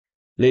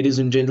Ladies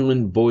and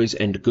gentlemen, boys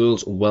and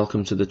girls,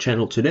 welcome to the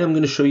channel. Today I'm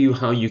going to show you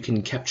how you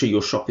can capture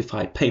your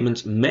Shopify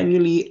payments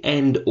manually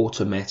and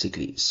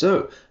automatically.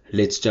 So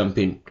let's jump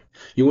in.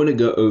 You want to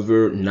go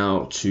over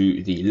now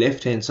to the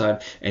left hand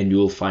side and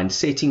you'll find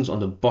settings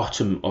on the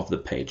bottom of the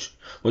page.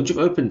 Once you've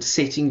opened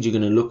settings, you're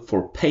going to look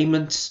for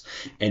payments,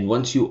 and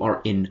once you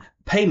are in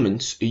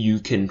payments, you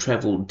can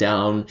travel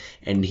down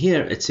and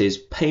here it says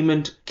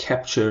payment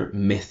capture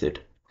method.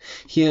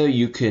 Here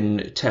you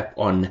can tap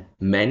on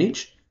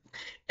manage.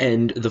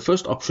 And the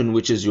first option,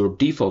 which is your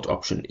default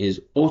option,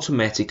 is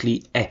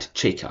automatically at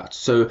checkout.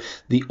 So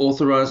the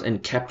authorize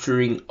and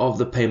capturing of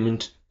the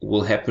payment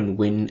will happen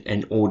when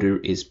an order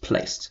is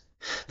placed.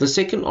 The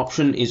second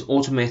option is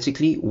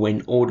automatically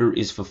when order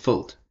is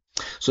fulfilled.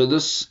 So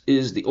this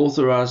is the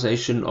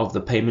authorization of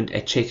the payment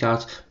at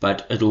checkout,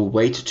 but it'll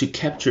wait to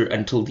capture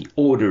until the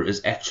order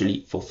is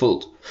actually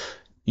fulfilled.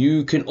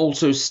 You can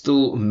also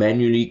still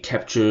manually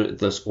capture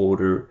this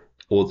order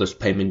or this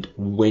payment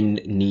when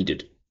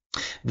needed.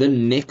 The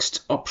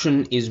next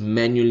option is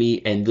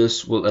manually, and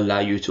this will allow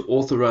you to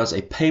authorize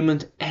a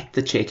payment at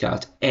the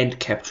checkout and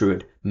capture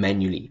it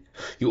manually.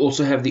 You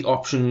also have the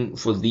option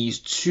for these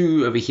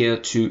two over here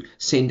to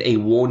send a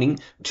warning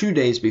 2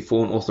 days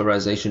before an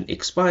authorization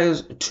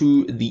expires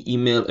to the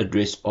email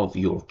address of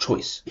your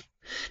choice.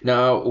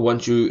 Now,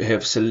 once you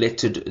have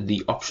selected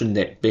the option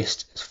that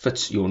best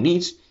fits your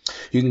needs,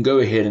 you can go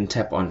ahead and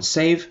tap on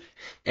save,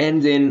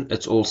 and then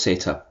it's all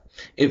set up.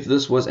 If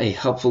this was a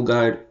helpful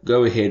guide,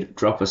 go ahead,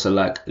 drop us a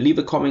like, leave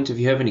a comment if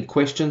you have any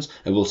questions,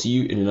 and we'll see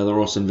you in another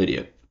awesome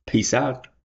video. Peace out.